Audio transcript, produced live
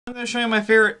I'm going to show you my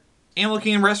favorite Animal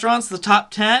Kingdom restaurants, the top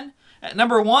 10. At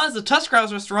number 1 is the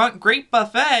Tuscarawas restaurant, great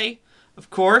buffet. Of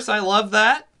course, I love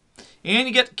that. And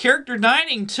you get character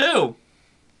dining too.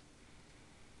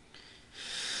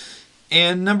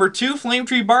 And number 2, Flame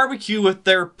Tree Barbecue with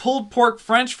their pulled pork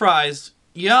french fries.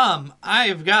 Yum,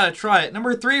 I've got to try it.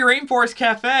 Number 3, Rainforest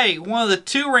Cafe. One of the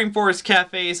 2 Rainforest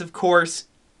Cafes, of course,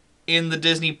 in the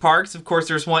Disney parks. Of course,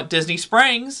 there's one at Disney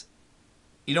Springs.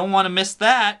 You don't want to miss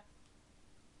that.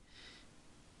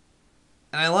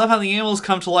 And I love how the animals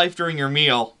come to life during your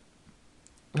meal.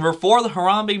 Number 4, the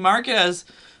Harambe Market has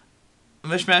a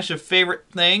mishmash of favorite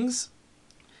things.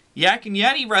 Yak and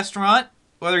Yeti restaurant,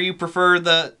 whether you prefer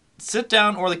the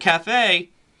sit-down or the cafe,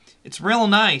 it's real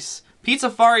nice.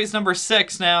 Pizzafari is number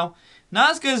 6 now.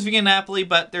 Not as good as Via Napoli,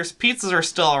 but their pizzas are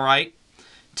still alright.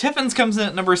 Tiffin's comes in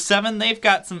at number 7. They've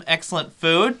got some excellent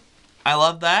food. I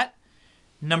love that.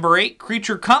 Number 8,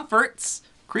 Creature Comforts.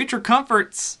 Creature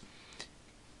Comforts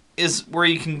is where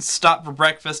you can stop for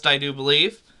breakfast, I do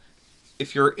believe,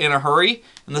 if you're in a hurry.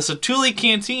 And the Satu'li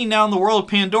Canteen now in the World of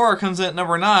Pandora comes in at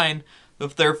number 9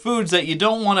 with their foods that you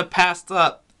don't want to pass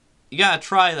up. You gotta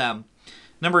try them.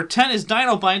 Number 10 is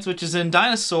Dino Bites, which is in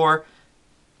Dinosaur,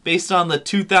 based on the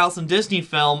 2000 Disney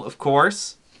film, of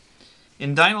course,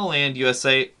 in Dinoland,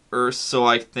 USA, or so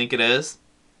I think it is.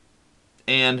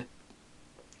 And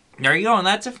there you go, and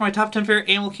that's it for my top 10 favorite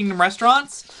Animal Kingdom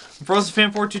restaurants. I'm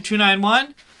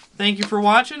FrozenFan42291. Thank you for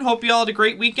watching. Hope you all had a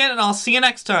great weekend, and I'll see you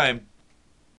next time.